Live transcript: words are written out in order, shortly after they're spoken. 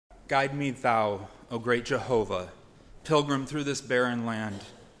Guide me thou, O great Jehovah, pilgrim through this barren land.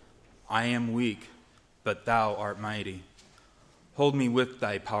 I am weak, but thou art mighty. Hold me with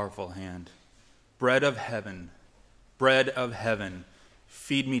thy powerful hand. Bread of heaven,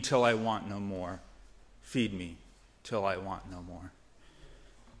 feed me till I want no more. Feed me till I want no more.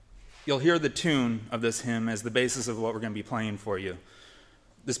 You'll hear the tune of this hymn as the basis of what we're going to be playing for you.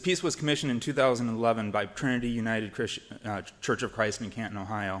 This piece was commissioned in 2011 by Trinity United Church of Christ in Canton,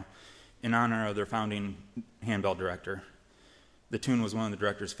 Ohio, in honor of their founding handbell director. The tune was one of the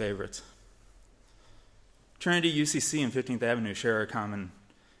director's favorites. Trinity, UCC, and 15th Avenue share a common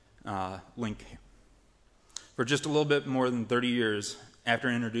link. For just a little bit more than 30 years after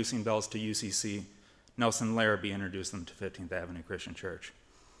introducing bells to UCC, Nelson Larrabee introduced them to 15th Avenue Christian Church,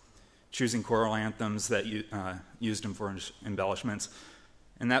 choosing choral anthems that used them for embellishments.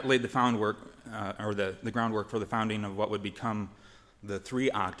 And that laid the the groundwork for the founding of what would become the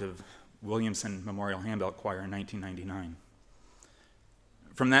 3-octave Williamson Memorial Choir in 1999.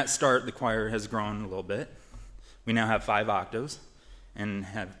 From that start, the choir has grown a little bit. We now have 5 octaves and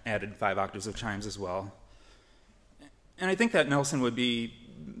have added 5 octaves of chimes as well. And I think that Nelson would be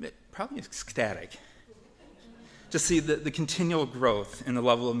probably ecstatic to see the continual growth in the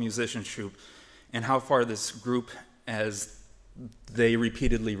level of musicianship and how far this group, as they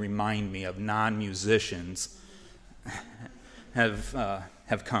repeatedly remind me of non-musicians,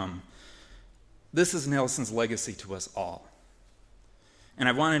 have come. This is Nelson's legacy to us all. And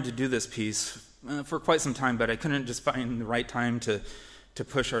I wanted to do this piece for quite some time, but I couldn't just find the right time to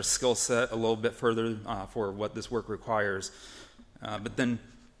push our skill set a little bit further for what this work requires. But then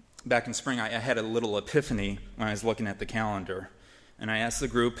back in spring, I had a little epiphany when I was looking at the calendar. And I asked the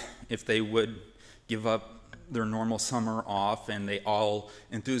group if they would give up their normal summer off, and they all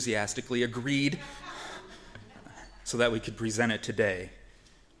enthusiastically agreed so that we could present it today,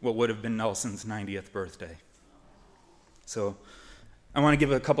 what would have been Nelson's 90th birthday. So I want to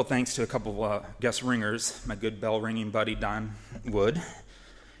give a couple thanks to a couple guest ringers, my good bell ringing buddy Don Wood,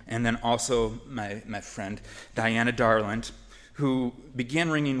 and then also my friend Diana Darland, who began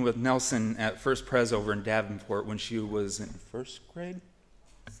ringing with Nelson at First Pres over in Davenport when she was in first grade?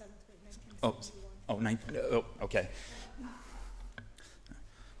 7th grade, 1971. Okay.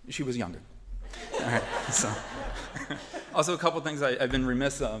 She was younger. All right, so. Also, a couple things I've been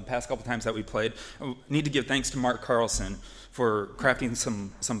remiss the past couple times that we played. I need to give thanks to Mark Carlson for crafting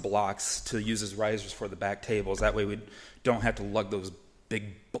some blocks to use as risers for the back tables. That way we don't have to lug those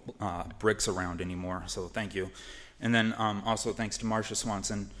big bricks around anymore, so thank you. And then also thanks to Marcia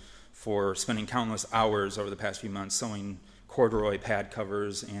Swanson for spending countless hours over the past few months sewing corduroy pad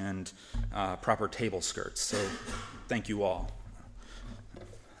covers and proper table skirts. So thank you all.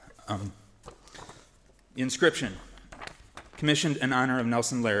 The inscription, commissioned in honor of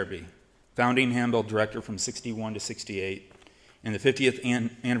Nelson Larrabee, founding handbell director from 61 to 68, and the 50th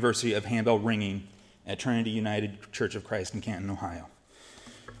anniversary of handbell ringing at Trinity United Church of Christ in Canton, Ohio.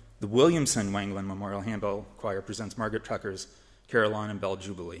 The Williamson-Wangelin Memorial Handbell Choir presents Margaret Tucker's Carillon and Bell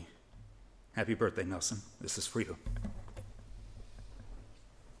Jubilee. Happy birthday, Nelson. This is for you.